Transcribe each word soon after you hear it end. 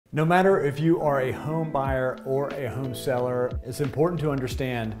No matter if you are a home buyer or a home seller, it's important to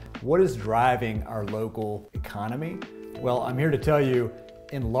understand what is driving our local economy. Well, I'm here to tell you,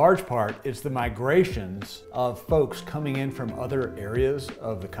 in large part, it's the migrations of folks coming in from other areas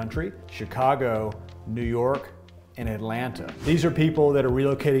of the country, Chicago, New York, and Atlanta. These are people that are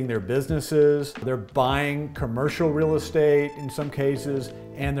relocating their businesses, they're buying commercial real estate in some cases,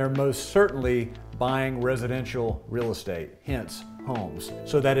 and they're most certainly buying residential real estate, hence homes.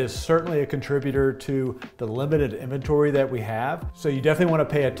 So that is certainly a contributor to the limited inventory that we have. So you definitely want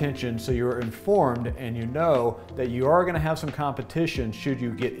to pay attention so you're informed and you know that you are going to have some competition should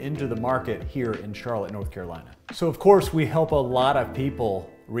you get into the market here in Charlotte, North Carolina. So of course we help a lot of people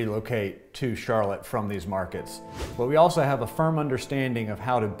relocate to Charlotte from these markets, but we also have a firm understanding of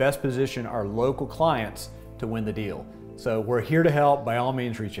how to best position our local clients to win the deal. So we're here to help. By all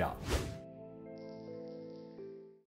means, reach out.